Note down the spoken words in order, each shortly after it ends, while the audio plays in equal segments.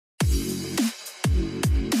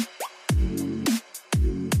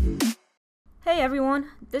Hey everyone,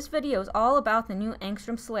 this video is all about the new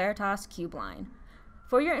Angstrom Celeritas cube line.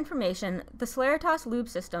 For your information, the Celeritas lube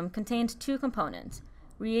system contains two components,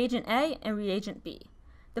 reagent A and reagent B.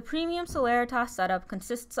 The premium Celeritas setup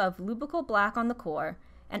consists of Lubicle Black on the core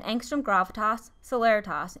and Angstrom Gravitas,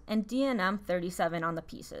 Celeritas, and DNM37 on the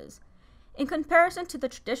pieces. In comparison to the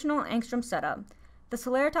traditional Angstrom setup, the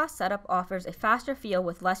Celeritas setup offers a faster feel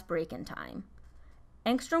with less break-in time.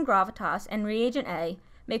 Angstrom Gravitas and reagent A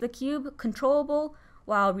make the cube controllable,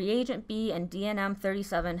 while reagent B and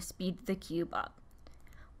DNM37 speed the cube up.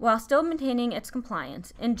 While still maintaining its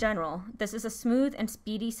compliance, in general, this is a smooth and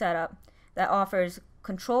speedy setup that offers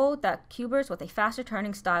control that cubers with a faster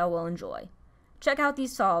turning style will enjoy. Check out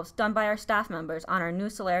these solves done by our staff members on our new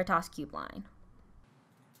Celeritas cube line.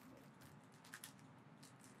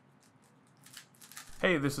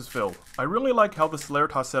 Hey, this is Phil. I really like how the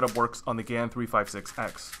Celeritas setup works on the GAN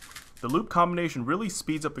 356X. The loop combination really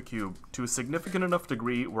speeds up the cube to a significant enough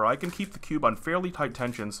degree where I can keep the cube on fairly tight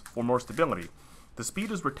tensions for more stability. The speed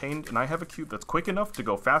is retained and I have a cube that's quick enough to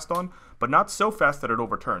go fast on, but not so fast that it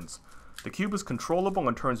overturns. The cube is controllable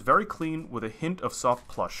and turns very clean with a hint of soft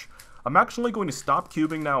plush. I'm actually going to stop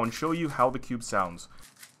cubing now and show you how the cube sounds.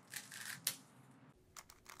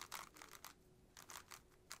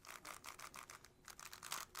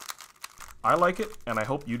 I like it, and I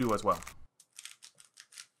hope you do as well.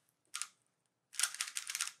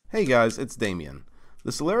 Hey guys, it's Damien.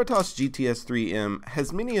 The Celeritas GTS3M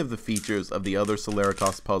has many of the features of the other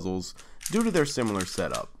Celeritas puzzles due to their similar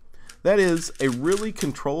setup. That is, a really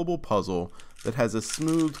controllable puzzle that has a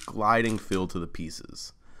smooth, gliding feel to the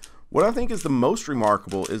pieces. What I think is the most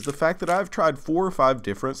remarkable is the fact that I've tried 4 or 5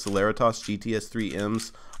 different Celeritas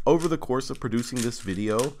GTS3Ms over the course of producing this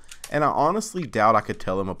video, and I honestly doubt I could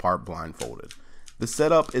tell them apart blindfolded. The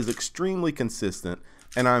setup is extremely consistent,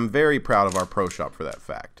 and I'm very proud of our pro shop for that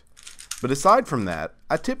fact. But aside from that,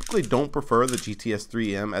 I typically don't prefer the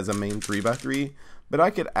GTS3M as a main 3x3, but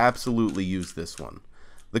I could absolutely use this one.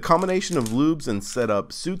 The combination of lubes and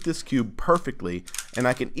setup suit this cube perfectly, and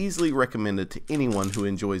I can easily recommend it to anyone who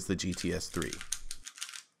enjoys the GTS3.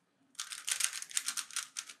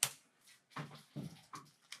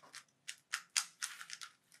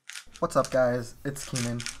 What's up guys, it's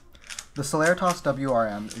Keenan. The Celeritas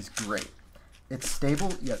WRM is great. It's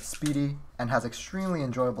stable yet speedy and has extremely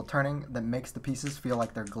enjoyable turning that makes the pieces feel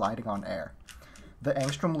like they're gliding on air. The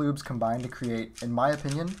Angstrom lubes combine to create, in my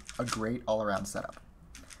opinion, a great all-around setup.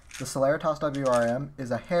 The Celeritas WRM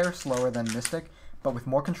is a hair slower than Mystic, but with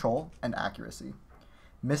more control and accuracy.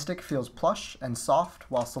 Mystic feels plush and soft,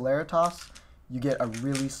 while Celeritas, you get a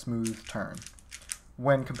really smooth turn.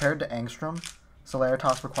 When compared to Angstrom,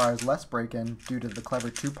 Celeritas requires less break-in due to the clever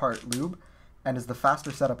 2-part lube, and is the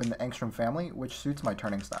faster setup in the Angstrom family, which suits my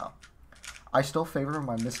turning style. I still favor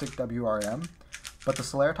my Mystic WRM, but the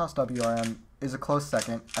Celeritas WRM is a close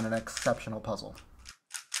second and an exceptional puzzle.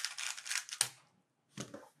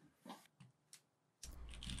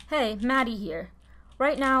 Hey, Maddie here.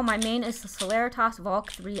 Right now my main is the Celeritas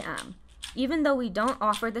Valk 3M. Even though we don't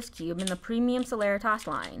offer this cube in the premium Celeritas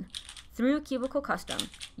line, through TheCubicle Custom,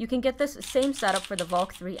 you can get this same setup for the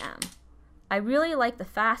Valk 3M. I really like the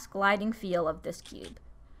fast gliding feel of this cube.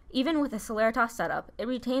 Even with a Celeritas setup, it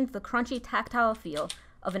retains the crunchy tactile feel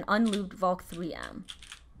of an unlubed Valk 3M.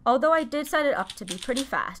 Although I did set it up to be pretty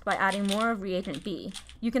fast by adding more of reagent B,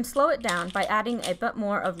 you can slow it down by adding a bit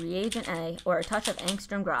more of reagent A or a touch of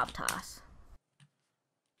Angstrom Gravitas.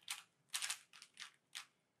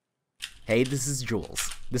 Hey, this is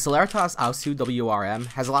Jules. The Celeritas Ausu WRM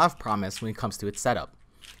has a lot of promise when it comes to its setup.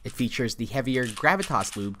 It features the heavier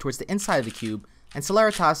Gravitas lube towards the inside of the cube and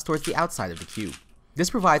Celeritas towards the outside of the cube. This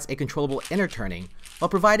provides a controllable inner turning while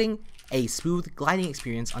providing a smooth gliding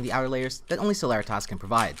experience on the outer layers that only Celeritas can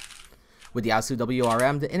provide. With the Ausu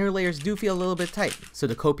WRM, the inner layers do feel a little bit tight, so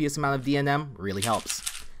the copious amount of DNM really helps.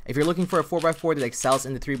 If you're looking for a 4x4 that excels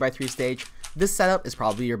in the 3x3 stage, this setup is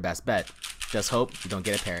probably your best bet. Just hope you don't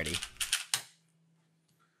get a parody.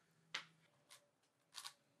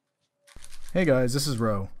 Hey guys, this is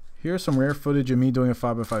Ro. Here's some rare footage of me doing a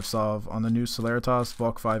 5x5 solve on the new Celeritas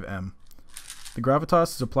Valk 5M. The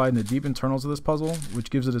Gravitas is applied in the deep internals of this puzzle, which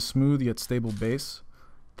gives it a smooth yet stable base.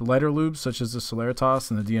 The lighter lubes, such as the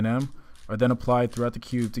Celeritas and the DNM, are then applied throughout the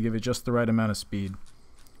cube to give it just the right amount of speed.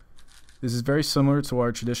 This is very similar to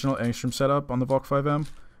our traditional Angstrom setup on the Valk 5M,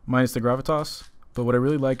 minus the Gravitas, but what I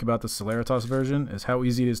really like about the Celeritas version is how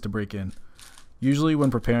easy it is to break in. Usually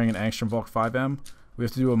when preparing an Angstrom Valk 5M, we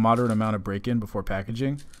have to do a moderate amount of break-in before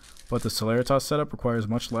packaging, but the Celeritas setup requires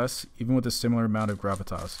much less, even with a similar amount of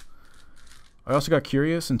Gravitas. I also got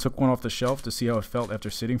curious and took one off the shelf to see how it felt after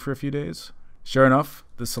sitting for a few days. Sure enough,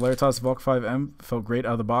 the Celeritas Valk 5M felt great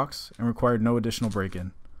out of the box and required no additional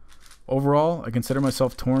break-in. Overall, I consider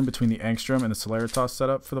myself torn between the Angstrom and the Celeritas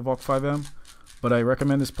setup for the Valk 5M, but I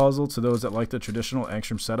recommend this puzzle to those that like the traditional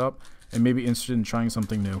Angstrom setup and may be interested in trying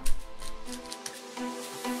something new.